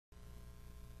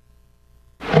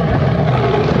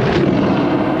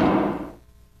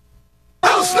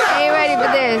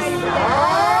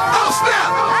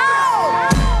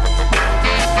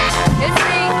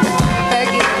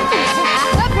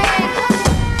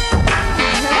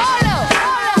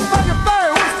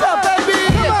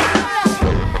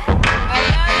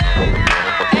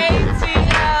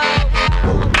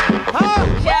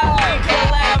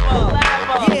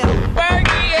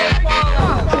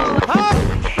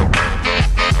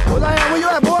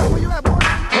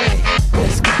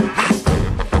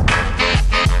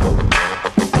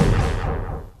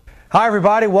Hi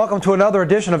everybody, welcome to another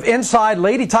edition of Inside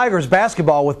Lady Tigers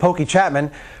Basketball with Pokey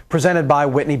Chatman, presented by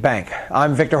Whitney Bank.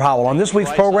 I'm Victor Howell. On this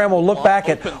week's program, we'll look back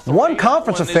at one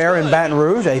conference affair in Baton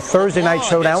Rouge, a Thursday night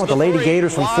showdown with the Lady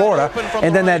Gators from Florida,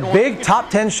 and then that big top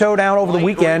 10 showdown over the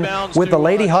weekend with the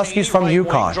Lady Huskies from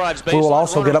Yukon. We will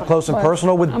also get up close and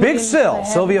personal with Big Sil,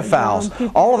 Sylvia Fowles.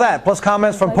 All of that, plus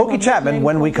comments from Pokey Chatman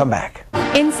when we come back.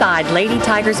 Inside Lady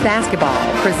Tigers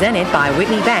Basketball, presented by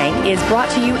Whitney Bank, is brought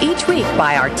to you each week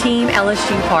by our Team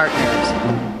LSU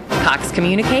partners. Cox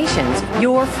Communications,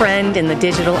 your friend in the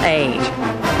digital age.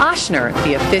 Oshner,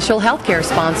 the official healthcare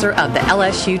sponsor of the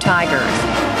LSU Tigers.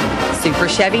 Super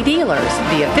Chevy Dealers,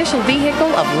 the official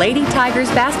vehicle of Lady Tigers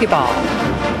Basketball.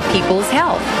 People's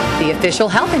Health, the official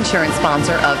health insurance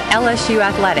sponsor of LSU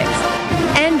Athletics.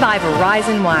 And by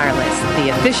Verizon Wireless, the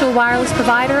official wireless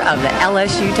provider of the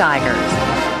LSU Tigers.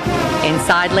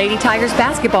 Inside Lady Tigers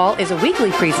Basketball is a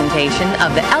weekly presentation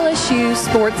of the LSU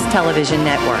Sports Television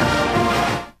Network.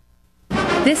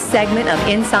 This segment of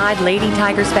Inside Lady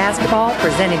Tigers Basketball,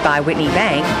 presented by Whitney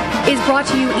Bank, is brought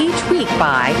to you each week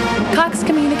by Cox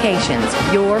Communications,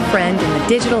 your friend in the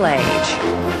digital age.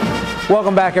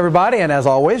 Welcome back, everybody, and as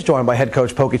always, joined by head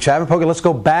coach Pokey Chatman. Pokey, let's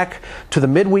go back to the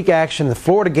midweek action. The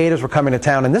Florida Gators were coming to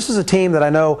town, and this is a team that I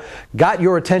know got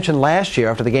your attention last year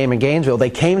after the game in Gainesville. They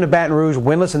came to Baton Rouge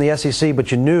winless in the SEC, but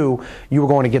you knew you were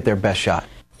going to get their best shot.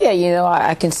 Yeah, you know,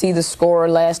 I can see the score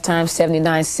last time,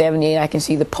 79-78. I can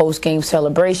see the post-game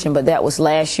celebration, but that was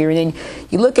last year. And then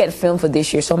you look at film for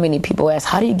this year, so many people ask,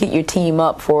 how do you get your team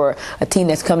up for a team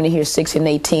that's coming in here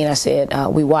 6-18? I said,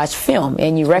 we watch film.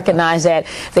 And you recognize that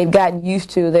they've gotten used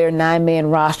to their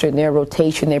 9-man roster and their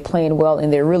rotation. They're playing well,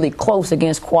 and they're really close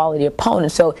against quality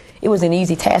opponents. So it was an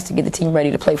easy task to get the team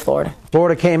ready to play Florida.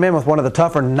 Florida came in with one of the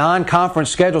tougher non-conference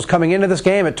schedules coming into this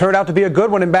game. It turned out to be a good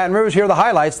one in Baton Rouge. Here are the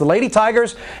highlights. The Lady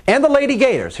Tigers and the Lady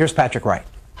Gators. Here's Patrick Wright.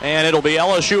 And it'll be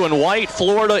LSU in white,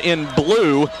 Florida in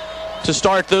blue to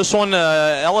start this one.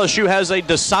 LSU has a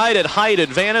decided height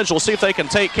advantage. We'll see if they can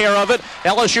take care of it.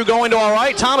 LSU going to our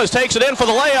right. Thomas takes it in for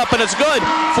the layup, and it's good.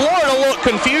 Florida looked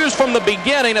confused from the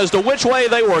beginning as to which way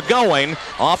they were going.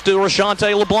 Off to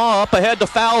Rashante LeBlanc, up ahead to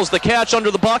Fowles. The catch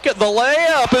under the bucket. The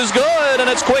layup is good, and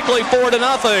it's quickly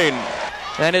 4-0.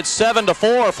 And it's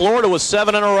 7-4. Florida was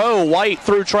 7 in a row. White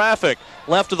through traffic.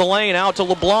 Left of the lane, out to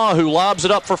LeBlanc, who lobs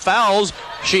it up for Fowles.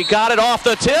 She got it off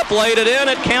the tip, laid it in,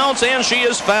 it counts, and she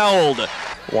is fouled.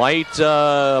 White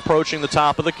approaching the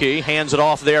top of the key, hands it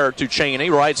off there to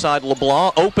Cheney. Right side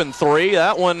LeBlanc, open three,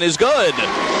 that one is good.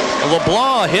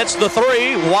 LeBlanc hits the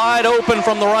three, wide open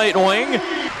from the right wing.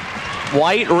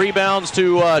 White rebounds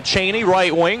to Cheney,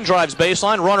 right wing, drives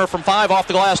baseline, runner from 5 off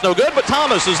the glass, no good, but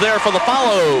Thomas is there for the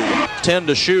follow. 10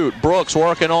 to shoot, Brooks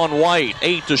working on White,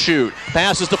 8 to shoot.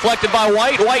 Pass is deflected by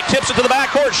White, White tips it to the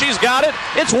backcourt, she's got it,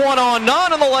 it's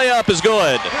 1-on-none, and the layup is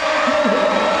good.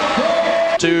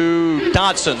 To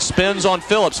Dotson, spins on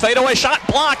Phillips, fadeaway shot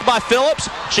blocked by Phillips.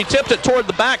 She tipped it toward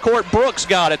the backcourt, Brooks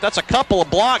got it. That's a couple of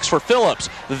blocks for Phillips.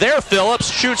 There Phillips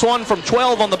shoots one from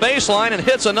 12 on the baseline and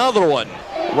hits another one.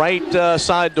 Right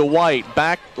side to White,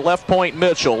 back left point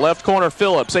Mitchell, left corner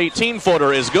Phillips,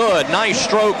 18-footer is good. Nice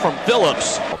stroke from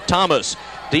Phillips. Thomas,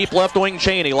 deep left wing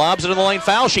Cheney, lobs it in the lane,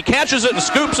 foul. She catches it and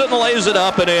scoops it and lays it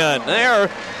up and in. There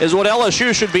is what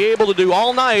LSU should be able to do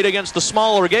all night against the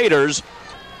smaller Gators.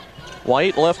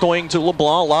 White, left wing to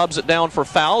LeBlanc, lobs it down for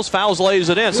Fowles. Fowles lays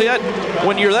it in. See, that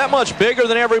when you're that much bigger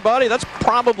than everybody, that's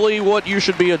probably what you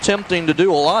should be attempting to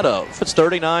do a lot of. It's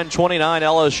 39-29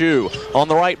 LSU. On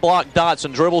the right block,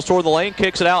 Dotson dribbles toward the lane,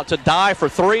 kicks it out to Dye for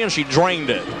 3, and she drained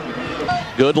it.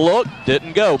 Good look,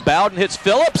 didn't go. Bowden hits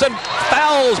Phillips, and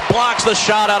Fowles blocks the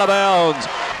shot out of bounds.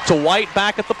 To White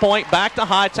back at the point, back to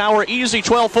Hightower. Easy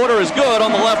 12-footer is good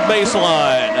on the left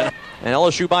baseline. And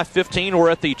LSU by 15,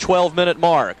 we're at the 12-minute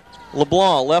mark.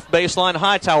 LeBlanc, left baseline,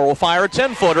 Hightower will fire a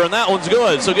 10-footer, and that one's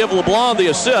good. So give LeBlanc the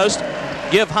assist,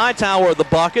 give Hightower the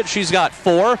bucket. She's got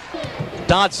 4.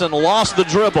 Dotson lost the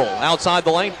dribble. Outside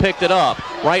the lane, picked it up.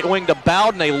 Right wing to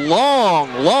Bowden, a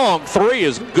long 3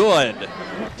 is good.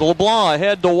 LeBlanc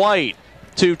ahead to White,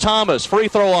 to Thomas, free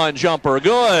throw line jumper,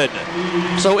 good.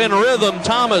 So in rhythm,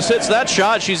 Thomas hits that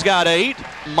shot. She's got 8.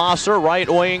 Mosser, right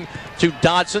wing to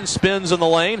Dotson, spins in the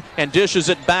lane and dishes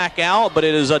it back out, but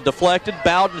it is deflected.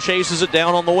 Bowden chases it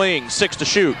down on the wing. 6 to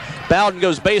shoot. Bowden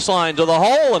goes baseline to the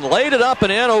hole and laid it up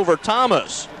and in over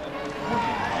Thomas.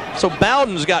 So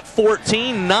Bowden's got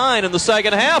 14-9 in the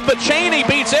second half, but Cheney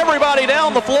beats everybody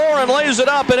down the floor and lays it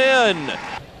up and in.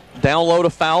 Down low to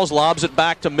Fowles, lobs it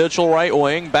back to Mitchell, right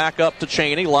wing, back up to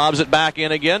Cheney, lobs it back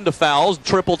in again to Fowles,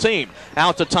 triple team.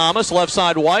 Out to Thomas, left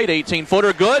side White,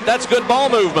 18-footer, good. That's good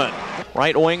ball movement.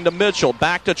 Right wing to Mitchell,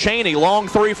 back to Cheney. Long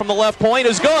three from the left point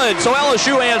is good, so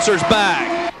LSU answers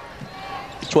back.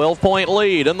 12-point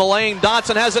lead in the lane.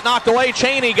 Dotson has it knocked away.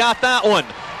 Cheney got that one.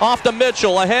 Off to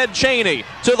Mitchell, ahead Cheney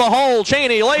to the hole.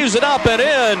 Cheney lays it up and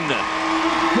in.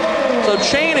 So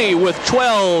Cheney with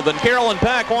 12, and Carolyn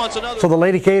Peck wants another. So the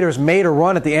Lady Gators made a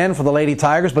run at the end for the Lady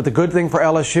Tigers, but the good thing for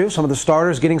LSU, some of the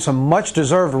starters getting some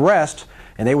much-deserved rest,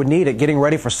 and they would need it getting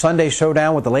ready for Sunday's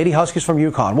showdown with the Lady Huskies from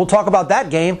UConn. We'll talk about that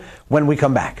game when we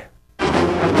come back.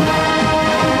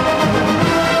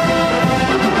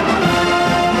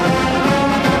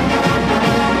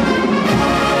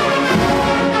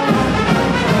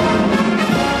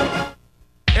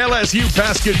 LSU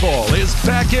basketball is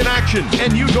back in action,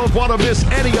 and you don't want to miss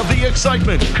any of the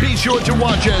excitement. Be sure to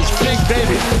watch as Big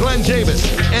Baby, Glenn Davis,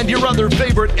 and your other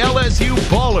favorite LSU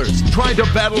ballers try to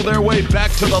battle their way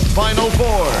back to the Final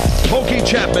Four. Pokey,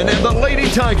 Chatman, and the Lady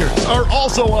Tigers are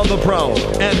also on the prowl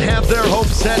and have their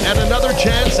hopes set at another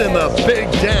chance in the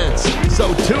Big Dance.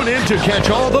 So tune in to catch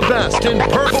all the best in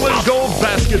purple and gold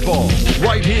basketball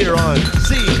right here on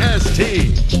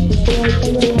CST.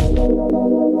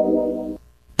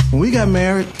 When we got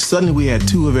married, suddenly we had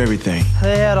two of everything.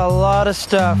 They had a lot of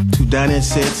stuff. 2 dinette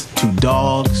sets, 2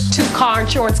 dogs. 2 car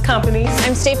insurance companies.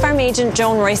 I'm State Farm agent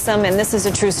Joan Roysum, and this is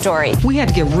a true story. We had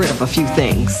to get rid of a few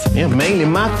things. Yeah, mainly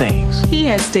my things. He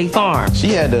had State Farm.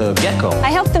 She had a gecko.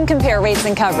 I helped them compare rates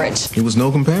and coverage. It was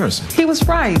no comparison. He was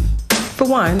right. For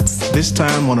once. This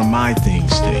time, one of my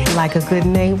things stayed. Like a good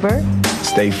neighbor.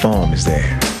 State Farm is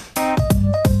there.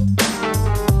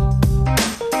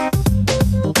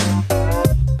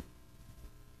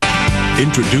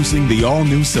 Introducing the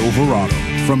all-new Silverado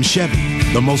from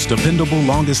Chevy, the most dependable,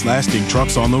 longest-lasting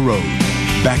trucks on the road.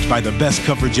 Backed by the best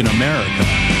coverage in America,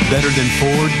 better than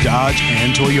Ford, Dodge,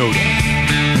 and Toyota.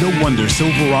 No wonder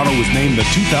Silverado was named the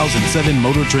 2007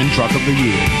 Motor Trend Truck of the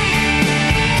Year.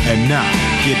 And now,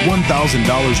 get $1,000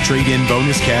 trade-in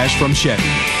bonus cash from Chevy.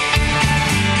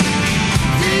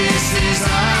 This is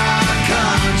our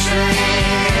country.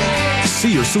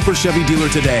 See your Super Chevy dealer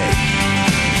today.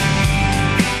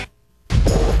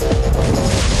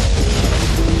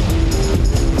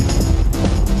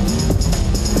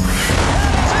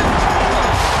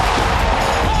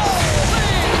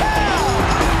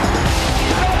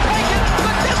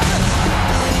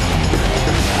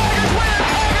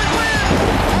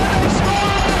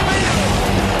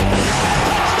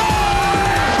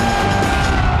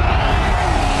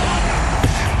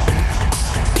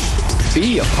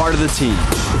 Be a part of the team.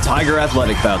 The Tiger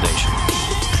Athletic Foundation.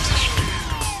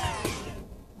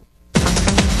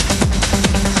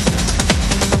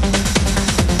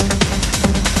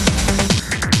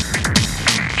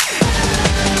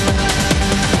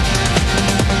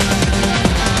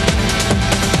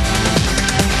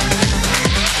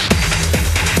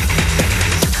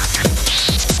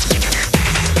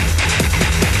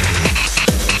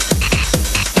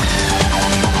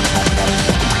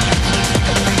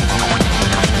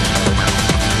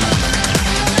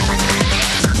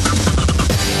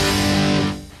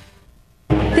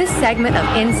 Segment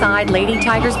of Inside Lady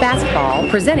Tigers Basketball,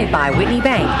 presented by Whitney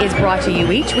Bank, is brought to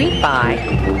you each week by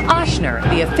Ochsner,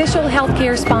 the official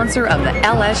healthcare sponsor of the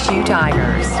LSU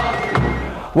Tigers.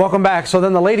 Welcome back. So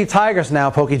then the Lady Tigers now,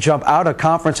 Pokey, jump out of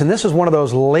conference, and this is one of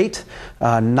those late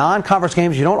non-conference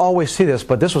games. You don't always see this,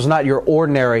 but this was not your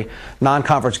ordinary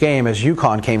non-conference game as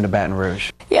UConn came to Baton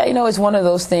Rouge. Yeah, you know, it's one of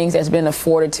those things that's been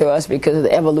afforded to us because of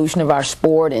the evolution of our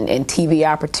sport and TV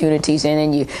opportunities. And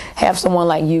then you have someone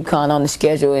like UConn on the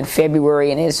schedule in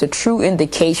February, and it's a true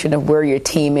indication of where your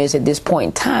team is at this point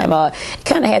in time. It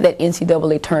kind of had that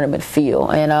NCAA tournament feel,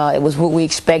 and it was what we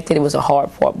expected. It was a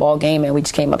hard-fought ball game, and we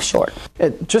just came up short.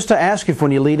 Just to ask you,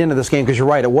 when you lead into this game, because you're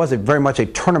right, it was very much a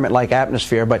tournament-like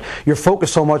atmosphere, but you're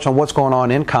focused so much on what's going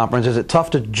on in conference. Is it tough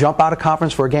to jump out of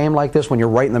conference for a game like this when you're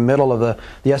right in the middle of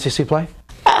the SEC play?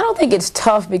 I don't think it's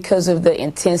tough because of the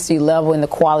intensity level and the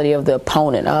quality of the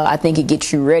opponent. I think it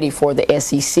gets you ready for the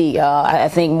SEC. I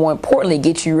think more importantly, it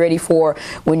gets you ready for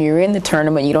when you're in the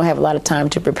tournament. You don't have a lot of time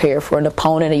to prepare for an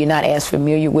opponent, and you're not as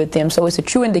familiar with them. So it's a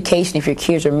true indication if your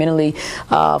kids are mentally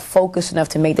focused enough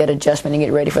to make that adjustment and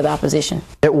get ready for the opposition.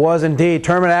 It was indeed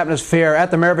tournament atmosphere at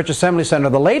the Maravich Assembly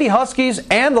Center. The Lady Huskies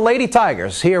and the Lady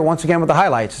Tigers. Here once again with the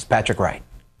highlights is Patrick Wright.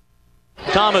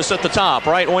 Thomas at the top,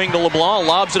 right wing to LeBlanc,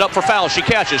 lobs it up for foul. She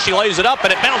catches, she lays it up,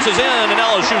 and it bounces in, and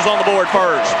LSU's on the board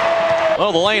first.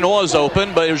 Well, the lane was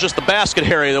open, but it was just the basket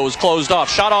area that was closed off.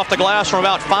 Shot off the glass from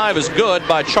about 5 is good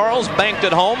by Charles, banked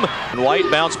it home. And White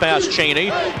bounced past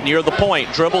Cheney near the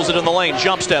point, dribbles it in the lane,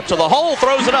 jump step to the hole,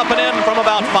 throws it up and in from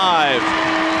about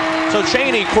 5. So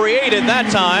Cheney created that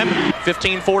time.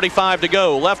 15:45 to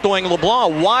go. Left wing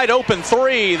LeBlanc, wide open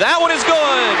three. That one is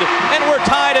good, and we're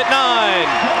tied at 9.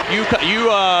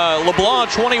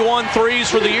 LeBlanc 21 threes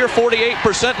for the year,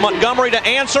 48%. Montgomery to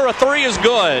answer. A three is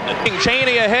good.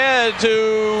 Cheney ahead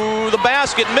to the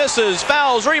basket, misses,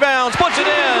 fouls, rebounds, puts it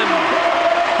in.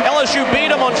 LSU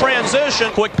beat him on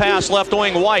transition. Quick pass left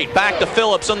wing White. Back to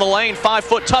Phillips in the lane.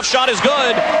 5-foot tough shot is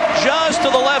good. Just to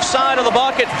the left side of the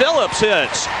bucket. Phillips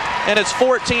hits. And it's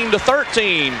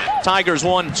 14-13. Tigers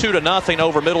won 2-0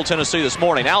 over Middle Tennessee this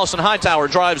morning. Allison Hightower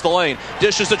drives the lane.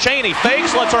 Dishes to Cheney.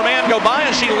 Fakes. Lets her man go by.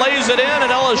 And she lays it in.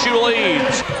 And LSU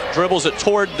leads. Dribbles it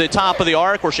toward the top of the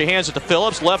arc where she hands it to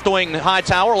Phillips. Left wing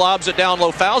Hightower. Lobs it down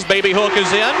low. Fouls. Baby hook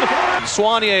is in.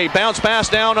 Swanier bounce pass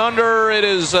down under. It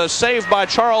is saved by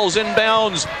Charles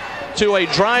inbounds to a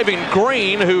driving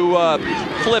Green who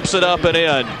flips it up and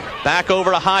in. Back over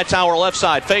to Hightower left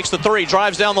side. Fakes the three.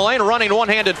 Drives down the lane. Running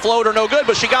one-handed floater. No good,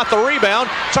 but she got the rebound.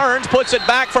 Turns. Puts it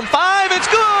back from 5. It's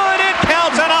good. It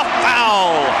counts and a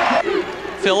foul.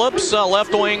 Phillips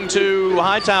left wing to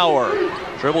Hightower.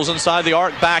 Dribbles inside the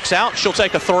arc. Backs out. She'll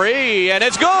take a three. And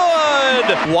it's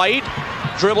good. White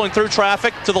dribbling through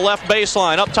traffic to the left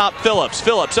baseline. Up top, Phillips.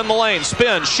 Phillips in the lane.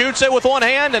 Spins. Shoots it with one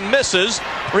hand and misses.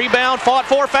 Rebound. Fought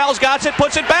for. Fouls. Got it.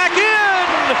 Puts it back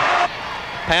in.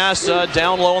 Pass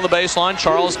down low on the baseline.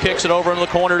 Charles kicks it over into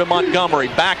the corner to Montgomery.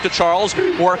 Back to Charles.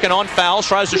 Working on fouls.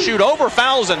 Tries to shoot over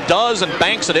fouls and does and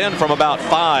banks it in from about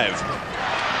 5.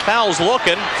 Fouls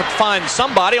looking to find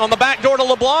somebody on the back door to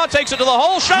LeBlanc. Takes it to the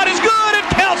hole. Shot is good. It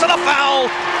counts and a foul.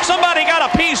 Somebody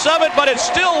got a piece of it, but it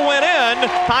still went in.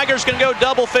 Tigers can go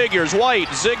double figures.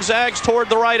 White zigzags toward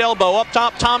the right elbow. Up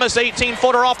top, Thomas,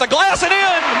 18-footer off the glass and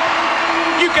in.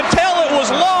 You can tell it was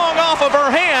long off of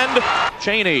her hand.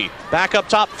 Cheney back up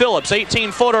top. Phillips,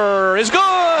 18-footer is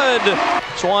good.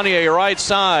 Swanier right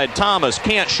side. Thomas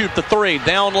can't shoot the three.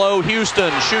 Down low,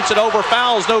 Houston shoots it over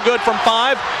fouls. No good from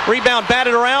 5. Rebound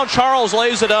batted around. Charles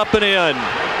lays it up and in.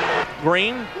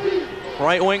 Green,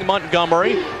 right wing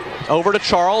Montgomery. Over to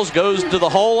Charles, goes to the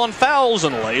hole on fouls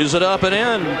and lays it up and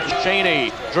in.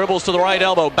 Cheney dribbles to the right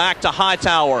elbow, back to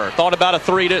Hightower. Thought about a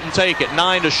three, didn't take it.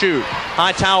 9 to shoot.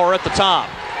 Hightower at the top.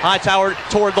 Hightower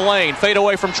toward the lane. Fade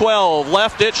away from 12.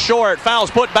 Left it short. Fouls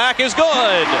put back is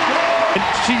good. And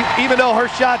she, even though her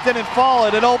shot didn't fall,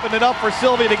 it opened it up for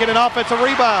Sylvia to get an offensive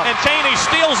rebound. And Cheney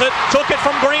steals it. Took it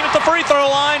from Green at the free throw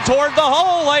line toward the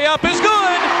hole. Layup is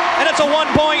good. And it's a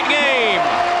 1-point game.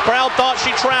 Crowd thought she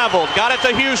traveled. Got it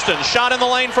to Houston. Shot in the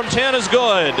lane from 10 is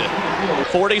good.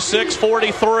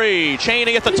 46-43.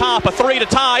 Cheney at the top. A three to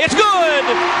tie. It's good.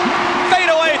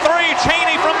 Fade away three.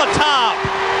 Cheney from the top.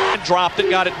 Dropped it,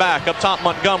 got it back. Up top,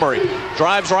 Montgomery.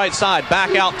 Drives right side.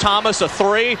 Back out, Thomas. A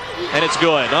three. And it's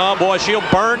good. Oh, boy, she'll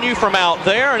burn you from out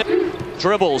there.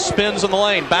 Dribbles, spins in the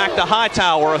lane. Back to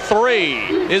Hightower. A three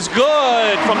is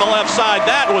good from the left side.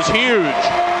 That was huge.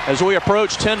 As we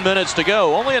approach 10 minutes to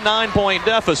go. Only a 9-point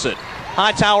deficit.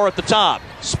 Hightower at the top.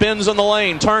 Spins in the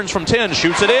lane. Turns from 10.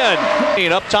 Shoots it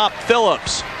in. Up top,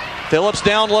 Phillips. Phillips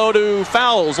down low to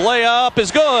Fouls. Layup is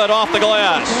good off the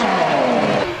glass.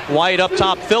 White up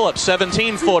top, Phillips,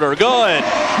 17-footer, good.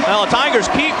 Well, the Tigers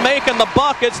keep making the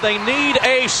buckets. They need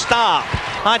a stop.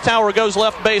 Hightower goes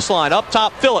left baseline. Up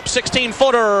top, Phillips,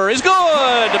 16-footer is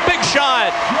good. Big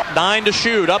shot. 9 to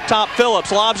shoot. Up top,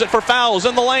 Phillips lobs it for Fouls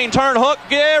in the lane. Turn hook,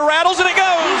 rattles, and it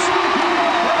goes.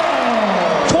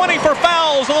 20 for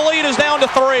Fouls, and the lead is down to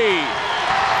 3.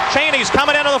 Cheney's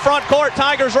coming into the front court.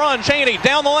 Tigers run. Cheney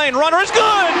down the lane. Runner is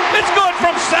good. It's good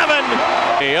from 7.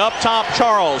 Up top,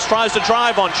 Charles tries to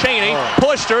drive on Cheney.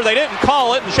 Pushed her. They didn't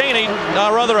call it. And Cheney,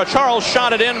 Charles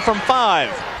shot it in from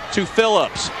 5 to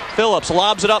Phillips. Phillips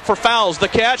lobs it up for Fouls. The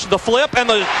catch, the flip, and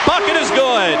the bucket is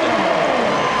good.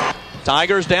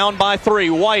 Tigers down by 3.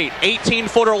 White,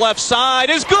 18-footer left side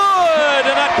is good,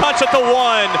 and that cuts it to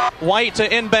 1. White to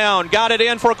inbound, got it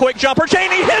in for a quick jumper.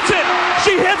 Cheney hits it.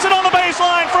 She hits it on the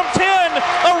baseline from 10.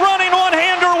 A running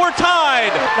one-hander. We're tied.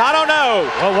 I don't know.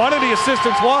 Well, one of the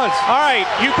assistants was. All right,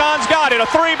 UConn's got it. A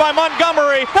 3 by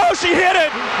Montgomery. Oh, she hit it.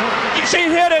 She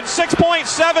hit it. 6.7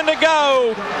 to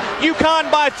go. UConn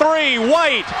by 3.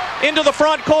 White into the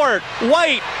front court.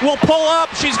 White will pull up.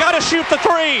 She's got to shoot the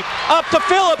 3. Up to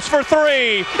Phillips for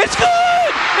 3. It's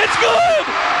good. It's good.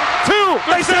 2.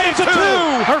 They say it's a 2.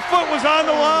 Her foot was on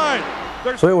the line.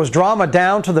 So it was drama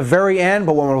down to the very end,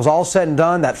 but when it was all said and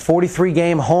done, that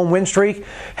 43-game home win streak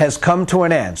has come to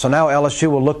an end. So now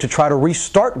LSU will look to try to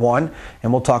restart one,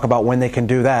 and we'll talk about when they can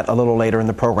do that a little later in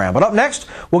the program. But up next,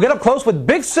 we'll get up close with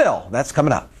Big Sil. That's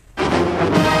coming up.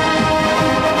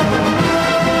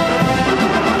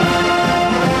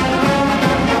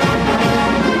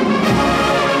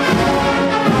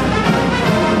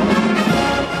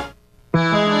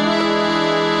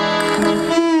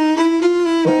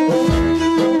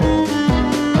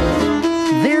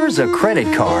 Here's a credit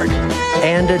card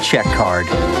and a check card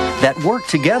that work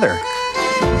together,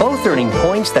 both earning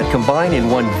points that combine in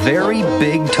one very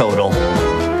big total.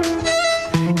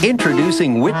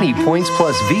 Introducing Whitney Points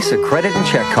Plus Visa credit and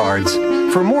check cards.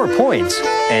 For more points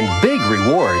and big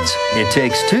rewards, it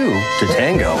takes two to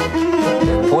tango.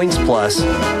 Points Plus,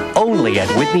 only at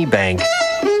Whitney Bank.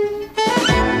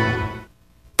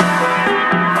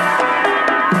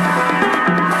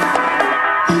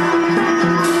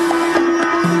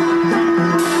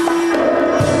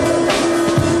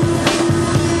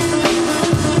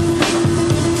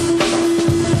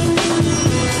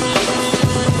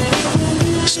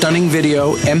 Stunning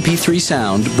video, MP3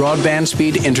 sound, broadband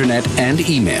speed, internet, and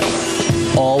email.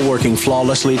 All working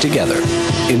flawlessly together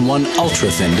in one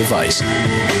ultra-thin device.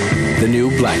 The new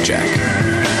Blackjack.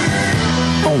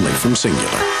 Only from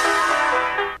Singular.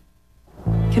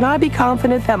 Can I be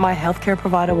confident that my healthcare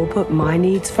provider will put my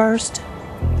needs first?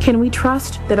 Can we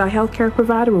trust that our healthcare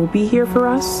provider will be here for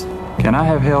us? Can I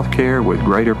have healthcare with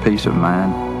greater peace of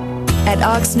mind? At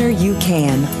Ochsner, you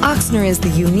can. Ochsner is the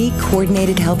unique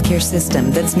coordinated healthcare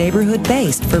system that's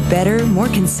neighborhood-based for better, more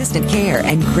consistent care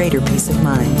and greater peace of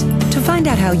mind. To find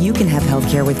out how you can have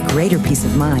healthcare with greater peace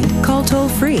of mind, call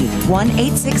toll-free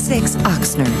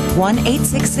 1-866-OXNER,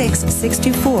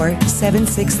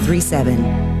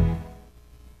 1-866-624-7637.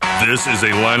 This is a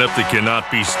lineup that cannot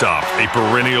be stopped. A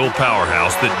perennial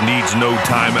powerhouse that needs no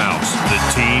timeouts. The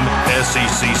team,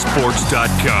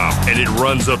 SECSports.com. And it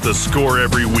runs up the score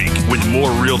every week with more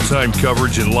real-time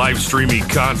coverage and live streaming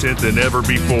content than ever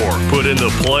before. Put in the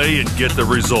play and get the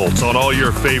results on all your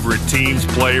favorite teams,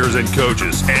 players, and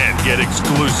coaches. And get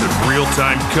exclusive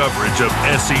real-time coverage of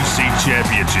SEC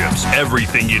championships.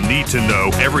 Everything you need to know,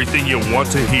 everything you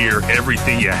want to hear,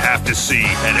 everything you have to see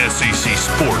at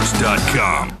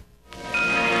SECSports.com.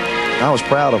 I was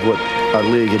proud of what our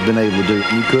league had been able to do.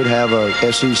 You could have a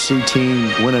SEC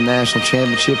team win a national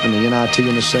championship and the NIT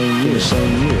in the same year.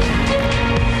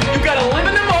 You got to live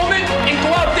in the moment and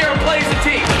go out there and play as a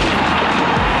team.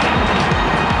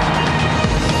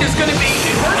 There's going to be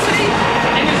adversity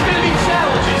and there's going to be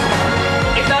challenges.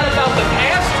 It's not about the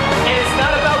past and it's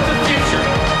not about the future.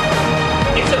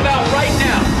 It's about right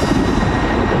now.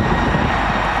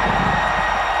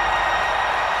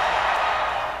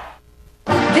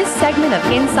 This segment of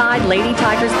Inside Lady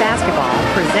Tigers Basketball,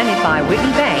 presented by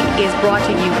Whitney Bank, is brought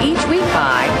to you each week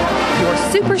by your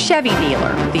Super Chevy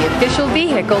dealer, the official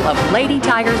vehicle of Lady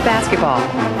Tigers Basketball.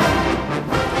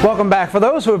 Welcome back. For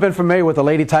those who have been familiar with the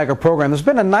Lady Tiger program, there's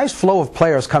been a nice flow of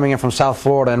players coming in from South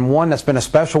Florida, and one that's been a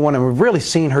special one, and we've really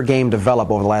seen her game develop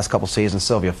over the last couple seasons,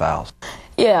 Sylvia Fowles.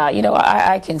 Yeah, you know,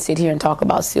 I can sit here and talk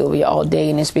about Sylvia all day,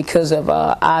 and it's because of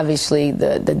obviously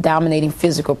the dominating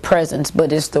physical presence,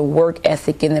 but it's the work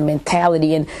ethic and the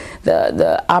mentality and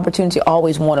the opportunity to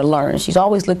always want to learn. She's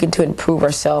always looking to improve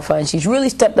herself, and she's really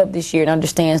stepped up this year and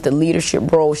understands the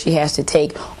leadership role she has to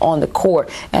take on the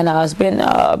court, and it's been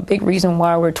a big reason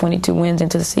why we're 22 wins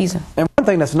into the season. And one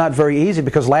thing that's not very easy,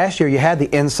 because last year you had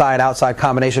the inside-outside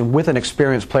combination with an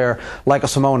experienced player like a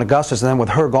Simone Augustus, and then with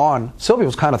her gone, Sylvia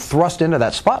was kind of thrust into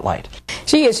that spotlight.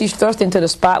 She is. She's thrust into the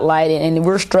spotlight, and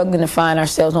we're struggling to find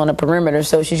ourselves on the perimeter,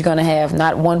 so she's going to have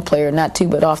not one player, not two,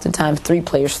 but oftentimes three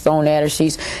players thrown at her.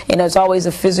 She's, you know, it's always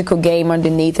a physical game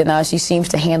underneath, and she seems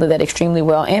to handle that extremely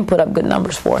well and put up good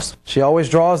numbers for us. She always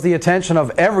draws the attention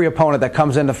of every opponent that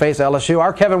comes in to face LSU.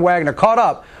 Our Kevin Wagner caught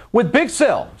up with Big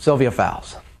Sil, Sylvia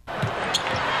Fowles.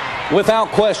 Without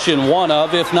question, one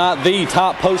of, if not the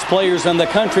top post players in the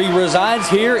country resides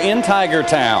here in Tiger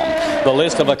Town. The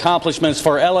list of accomplishments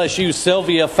for LSU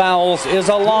Sylvia Fowles is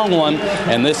a long one,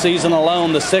 and this season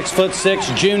alone, the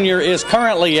 6'6" junior is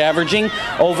currently averaging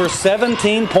over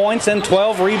 17 points and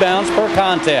 12 rebounds per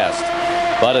contest.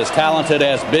 But as talented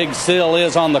as Big Sil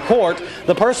is on the court,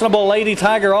 the personable Lady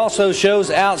Tiger also shows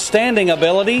outstanding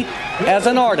ability as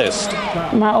an artist.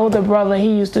 My older brother,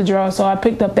 he used to draw, so I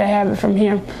picked up that habit from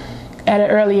him at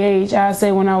an early age. I'd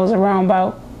say when I was around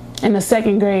about in the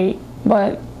 2nd grade.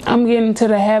 But I'm getting into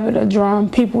the habit of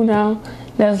drawing people now.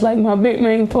 That's like my big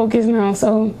main focus now,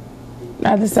 so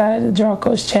I decided to draw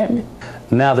Coach Chatman.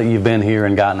 Now that you've been here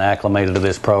and gotten acclimated to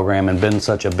this program and been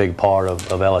such a big part of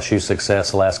LSU's success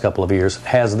the last couple of years,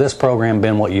 has this program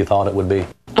been what you thought it would be?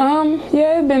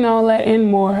 Yeah, it's been all that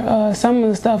and more. Some of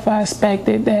the stuff I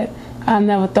expected that I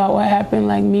never thought would happen,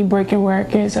 like me breaking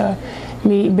records,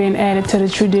 me being added to the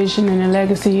tradition and the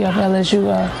legacy of LSU.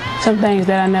 Some things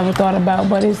that I never thought about,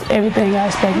 but it's everything I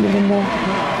expected and more.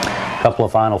 A couple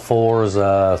of Final Fours,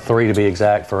 3 to be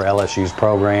exact for LSU's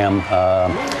program.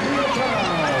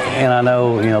 And I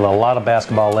know, a lot of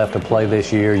basketball left to play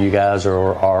this year. You guys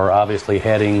are obviously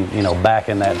heading, back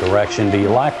in that direction. Do you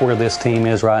like where this team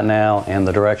is right now and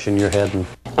the direction you're heading?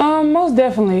 Most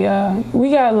definitely.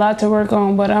 We got a lot to work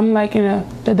on, but I'm liking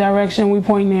the direction we're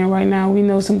pointing in right now. We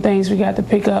know some things we got to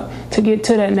pick up to get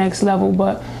to that next level,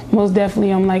 but most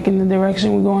definitely I'm liking the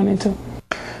direction we're going into.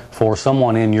 For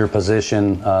someone in your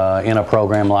position in a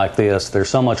program like this, there's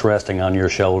so much resting on your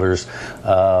shoulders.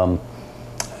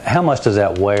 How much does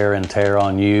that wear and tear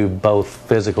on you, both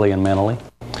physically and mentally?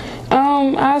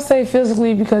 I say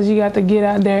physically, because you got to get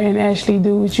out there and actually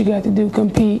do what you got to do,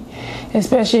 compete,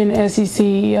 especially in the SEC,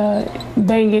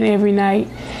 banging every night.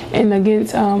 And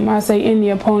against, I say any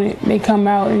opponent, they come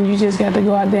out and you just got to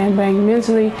go out there and bang.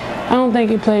 Mentally, I don't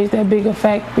think it plays that big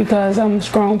effect because I'm a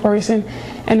strong person,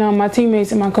 and my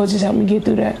teammates and my coaches help me get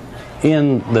through that.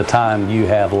 In the time you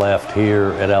have left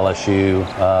here at LSU,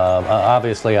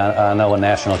 obviously I know a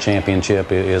national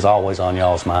championship is always on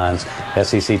y'all's minds.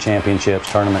 SEC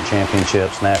championships, tournament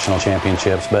championships, national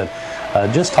championships, but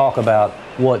just talk about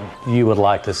what you would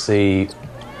like to see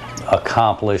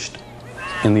accomplished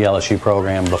in the LSU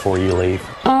program before you leave.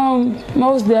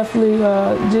 Most definitely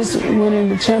just winning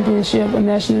the championship, a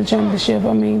national championship.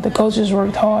 I mean, the coaches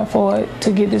worked hard for it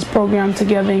to get this program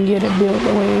together and get it built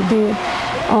the way it did.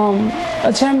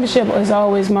 A championship is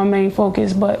always my main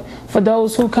focus, but for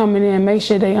those who coming in, make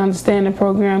sure they understand the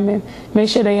program and make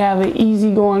sure they have an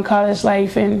easygoing college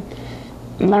life and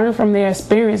learn from their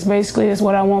experience. Basically, is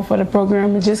what I want for the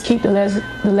program, and just keep the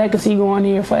legacy going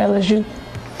here for LSU.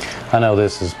 I know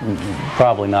this is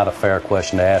probably not a fair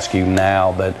question to ask you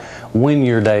now, but when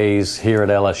your days here at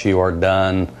LSU are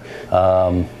done,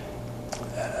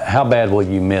 how bad will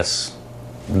you miss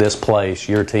this place,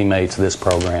 your teammates, this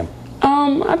program?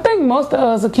 I think most of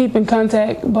us will keep in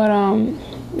contact, but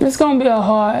it's going to be a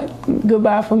hard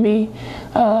goodbye for me.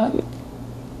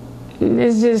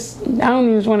 It's just, I don't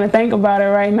even want to think about it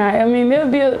right now. I mean, there'll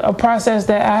be a process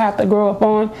that I have to grow up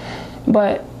on,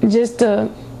 but just to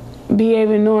be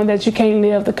able to know that you can't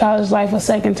live the college life a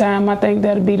second time, I think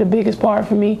that'll be the biggest part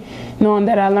for me, knowing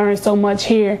that I learned so much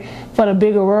here for the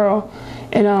bigger world.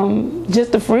 And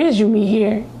just the friends you meet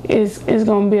here is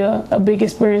going to be a big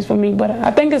experience for me. But I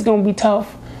think it's going to be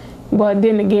tough. But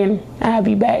then again, I'll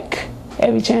be back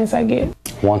every chance I get.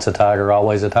 Once a Tiger,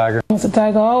 always a Tiger? Once a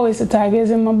Tiger, always a Tiger. It's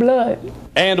in my blood.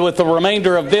 And with the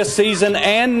remainder of this season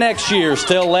and next year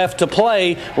still left to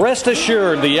play, rest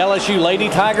assured the LSU Lady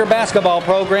Tiger basketball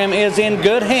program is in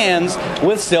good hands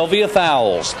with Sylvia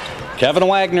Fowles. Kevin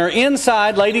Wagner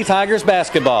inside Lady Tigers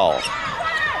basketball.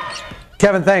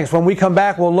 Kevin, thanks. When we come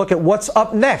back, we'll look at what's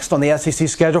up next on the SEC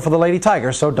schedule for the Lady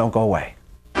Tigers, so don't go away.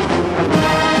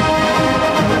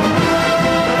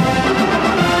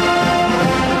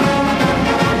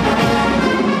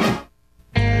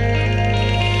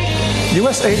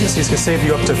 U.S. agencies can save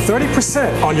you up to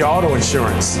 30% on your auto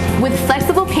insurance. With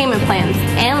flexible payment plans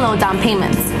and low down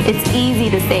payments, it's easy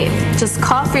to save. Just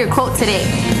call for your quote today.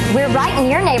 We're right in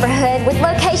your neighborhood with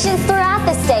locations throughout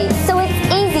the state, so it's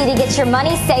easy to get your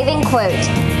money-saving quote.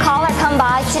 Call or come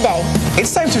by today.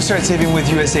 It's time to start saving with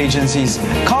U.S. agencies.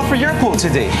 Call for your quote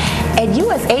today. At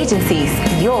U.S. agencies,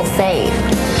 you'll save.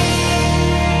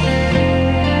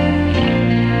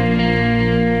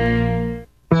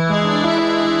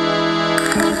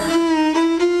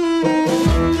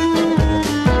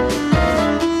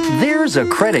 There's a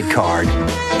credit card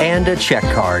and a check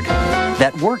card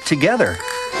that work together,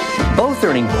 both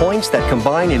earning points that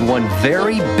combine in one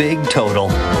very big total.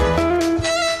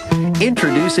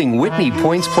 Introducing Whitney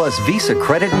Points Plus Visa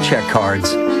credit and check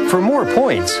cards. For more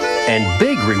points and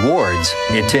big rewards,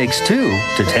 it takes two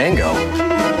to tango.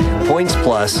 Points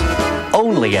Plus,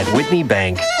 only at Whitney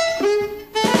Bank.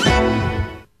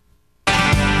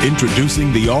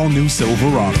 Introducing the all-new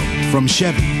Silverado from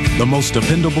Chevy, the most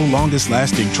dependable,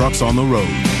 longest-lasting trucks on the road.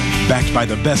 Backed by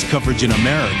the best coverage in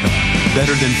America,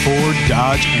 better than Ford,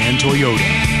 Dodge, and Toyota.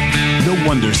 No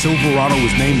wonder Silverado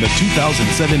was named the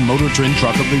 2007 Motor Trend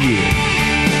Truck of the Year.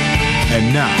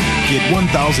 And now, get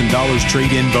 $1,000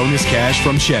 trade-in bonus cash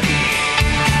from Chevy.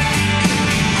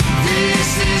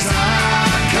 This is our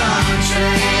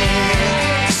country.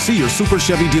 See your Super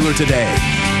Chevy dealer today.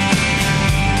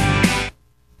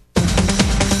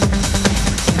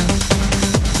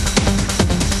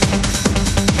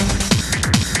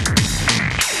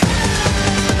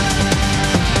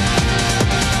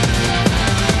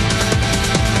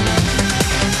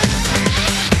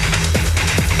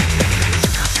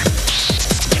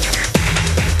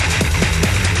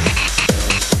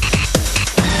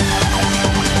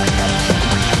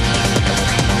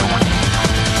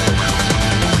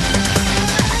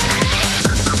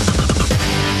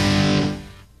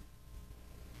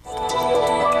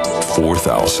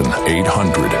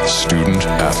 4,800 student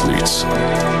athletes.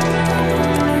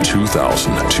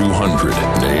 2,200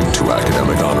 named to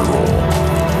academic honor roll.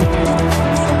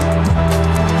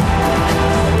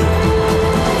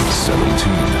 17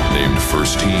 named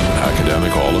first team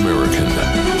academic All-American.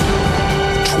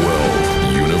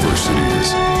 12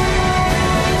 universities.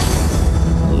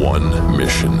 One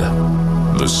mission.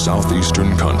 The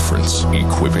Southeastern Conference,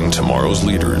 equipping tomorrow's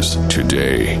leaders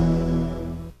today.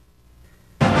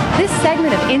 This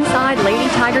segment of Inside Lady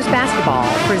Tigers Basketball,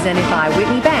 presented by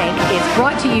Whitney Bank, is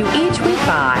brought to you each week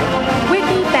by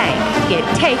Whitney Bank. It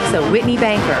takes a Whitney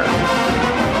banker.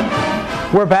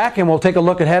 We're back, and we'll take a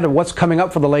look ahead at what's coming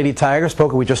up for the Lady Tigers.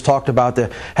 Pokey, we just talked about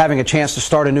having a chance to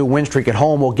start a new win streak at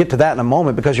home. We'll get to that in a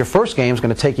moment, because your first game is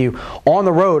going to take you on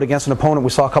the road against an opponent we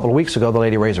saw a couple of weeks ago, the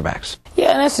Lady Razorbacks.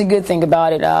 Yeah, and that's the good thing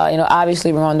about it.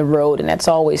 Obviously we're on the road, and that's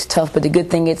always tough. But the good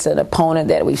thing, it's an opponent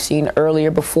that we've seen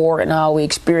earlier before, and we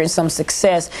experienced some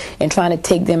success in trying to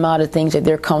take them out of things that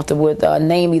they're comfortable with,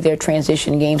 namely their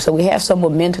transition game. So we have some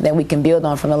momentum that we can build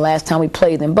on from the last time we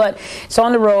played them. But it's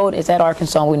on the road. It's at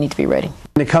Arkansas. We need to be ready.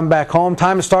 They come back home,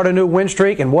 time to start a new win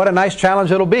streak, and what a nice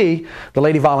challenge it'll be. The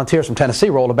Lady Volunteers from Tennessee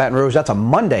roll to Baton Rouge. That's a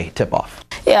Monday tip-off.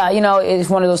 Yeah, it's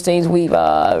one of those things. We've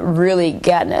really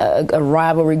gotten a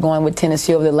rivalry going with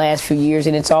Tennessee over the last few years,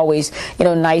 and it's always,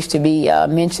 nice to be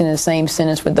mentioned in the same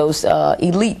sentence with those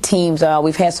elite teams.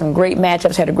 We've had some great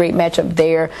matchups, had a great matchup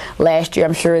there last year.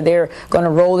 I'm sure they're going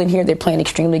to roll in here. They're playing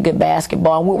extremely good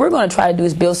basketball. And what we're going to try to do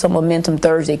is build some momentum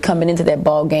Thursday coming into that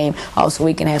ball game, so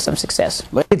we can have some success.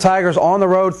 Lady Tigers on the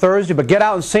road Thursday, but get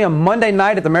out and see them Monday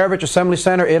night at the Maravich Assembly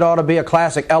Center. It ought to be a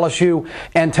classic, LSU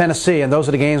and Tennessee, and those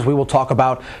are the games we will talk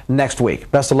about next week.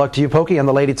 Best of luck to you, Pokey, and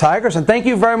the Lady Tigers, and thank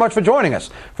you very much for joining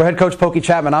us. For head coach Pokey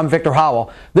Chatman, I'm Victor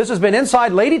Howell. This has been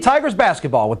Inside Lady Tigers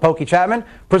Basketball with Pokey Chatman,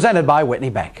 presented by Whitney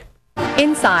Bank.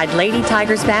 Inside Lady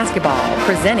Tigers Basketball,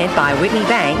 presented by Whitney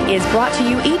Bank, is brought to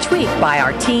you each week by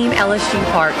our Team LSU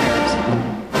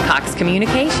partners. Cox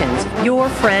Communications, your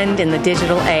friend in the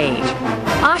digital age.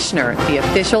 Oshner, the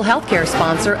official healthcare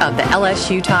sponsor of the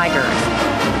LSU Tigers.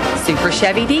 Super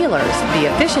Chevy Dealers,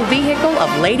 the official vehicle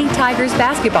of Lady Tigers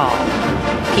Basketball.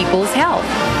 People's Health,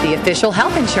 the official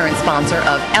health insurance sponsor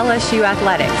of LSU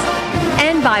Athletics.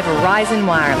 And by Verizon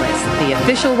Wireless, the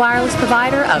official wireless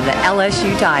provider of the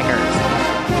LSU Tigers.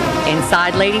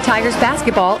 Inside Lady Tigers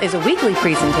Basketball is a weekly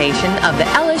presentation of the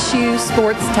LSU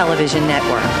Sports Television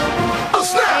Network.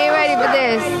 Are you ready for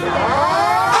this?